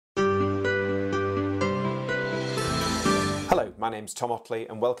my name's Tom Otley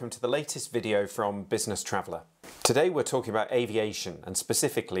and welcome to the latest video from Business Traveller. Today we're talking about aviation and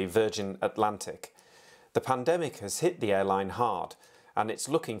specifically Virgin Atlantic. The pandemic has hit the airline hard and it's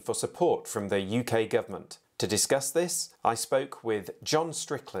looking for support from the UK government. To discuss this, I spoke with John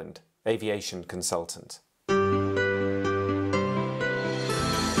Strickland, Aviation Consultant.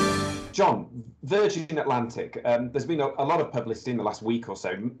 John, Virgin Atlantic, there's been a lot of publicity in the last week or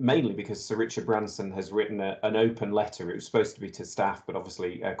so, mainly because Sir Richard Branson has written an open letter. It was supposed to be to staff, but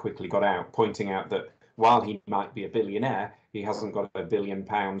obviously quickly got out, pointing out that while he might be a billionaire, he hasn't got £1 billion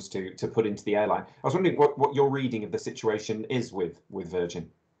to put into the airline. I was wondering what your reading of the situation is with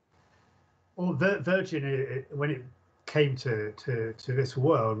Virgin. Well, Virgin, when it came to this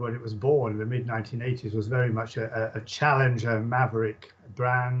world, when it was born in the mid-1980s, was very much a challenger, maverick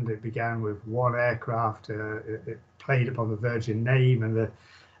brand. It began with one aircraft. It played upon the Virgin name and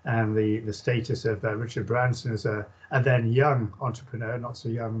the status of Richard Branson as a then young entrepreneur, not so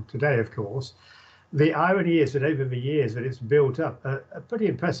young today, of course. The irony is that over the years that it's built up a pretty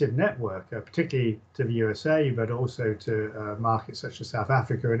impressive network, particularly to the USA, but also to markets such as South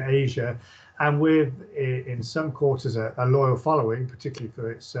Africa and Asia, and with, in some quarters, a loyal following, particularly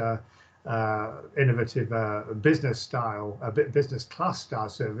for its innovative business class style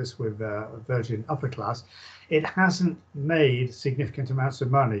service with Virgin Upper Class. It hasn't made significant amounts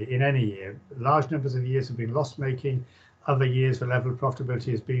of money in any year. Large numbers of years have been loss-making. Other years, the level of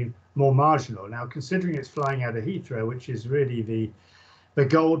profitability has been more marginal. Now, considering it's flying out of Heathrow, which is really the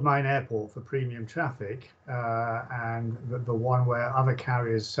goldmine airport for premium traffic, and the one where other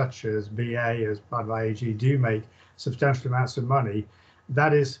carriers such as BA, as part of IAG, do make substantial amounts of money,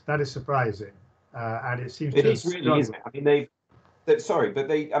 that is surprising. And it seems it is really, isn't it? I mean,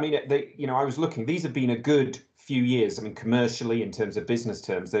 I was looking. These have been a good few years. I mean, commercially, in terms of business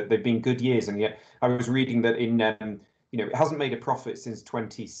terms, they've been good years, and yet I was reading that it hasn't made a profit since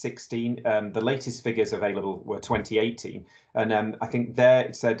 2016. The latest figures available were 2018. And I think there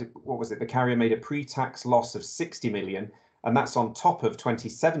it said, what was it? The carrier made a pre-tax loss of 60 million, and that's on top of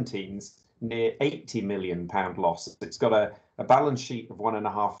 2017's near 80 million pound loss. It's got a balance sheet of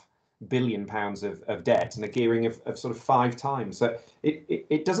 £1.5 billion of debt and a gearing of sort of 5 times. So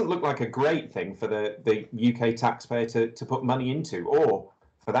it doesn't look like a great thing for the UK taxpayer to put money into, or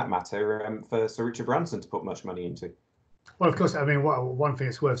for that matter, for Sir Richard Branson to put much money into. Well, of course, I mean, one thing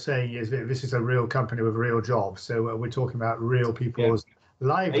that's worth saying is that this is a real company with real jobs. So we're talking about real people's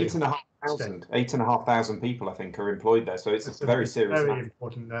livelihoods. 8,500 people, I think, are employed there. So it's a very serious, very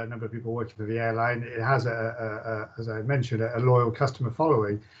important number of people working for the airline. It has, as I mentioned, a loyal customer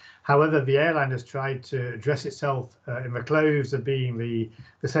following. However, the airline has tried to dress itself in the clothes of being the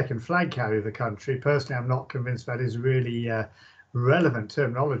second flag carrier of the country. Personally, I'm not convinced that is really relevant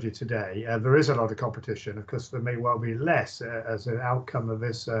terminology today. There is a lot of competition. Of course, there may well be less as an outcome of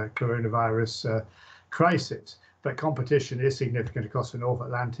this coronavirus crisis, but competition is significant across the North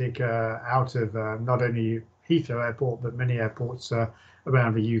Atlantic, out of not only Heathrow Airport, but many airports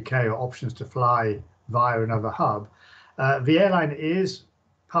around the UK, or options to fly via another hub. The airline is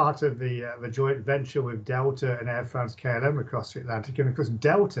part of the joint venture with Delta and Air France-KLM across the Atlantic, and of course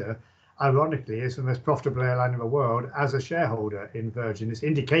Delta, ironically, is the most profitable airline in the world as a shareholder in Virgin. It's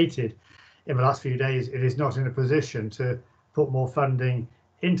indicated in the last few days it is not in a position to put more funding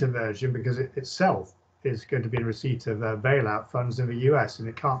into Virgin because it itself is going to be in receipt of bailout funds in the US, and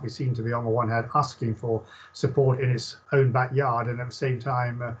it can't be seen to be, on the one hand, asking for support in its own backyard and at the same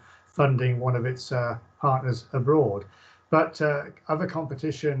time funding one of its partners abroad. But other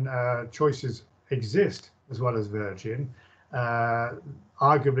competition choices exist as well as Virgin.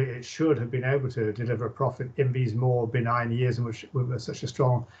 Arguably, it should have been able to deliver a profit in these more benign years in which with such a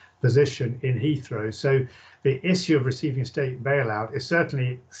strong position in Heathrow. So the issue of receiving state bailout is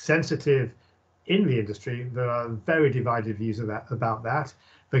certainly sensitive in the industry. There are very divided views about that.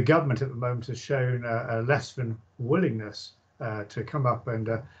 The government at the moment has shown a less than willingness to come up and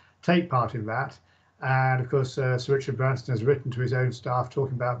take part in that. And of course, Sir Richard Branson has written to his own staff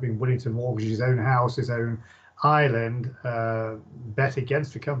talking about being willing to mortgage his own house, his own island, bet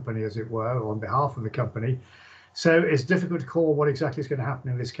against the company, as it were, or on behalf of the company. So it's difficult to call what exactly is going to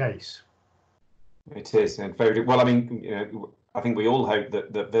happen in this case. It is, and very well. I mean, I think we all hope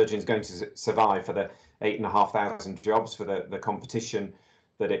that Virgin is going to survive for the 8,500 jobs, for the competition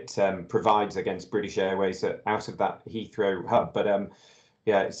that it provides against British Airways out of that Heathrow hub. But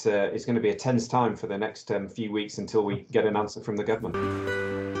yeah, it's going to be a tense time for the next few weeks until we get an answer from the government.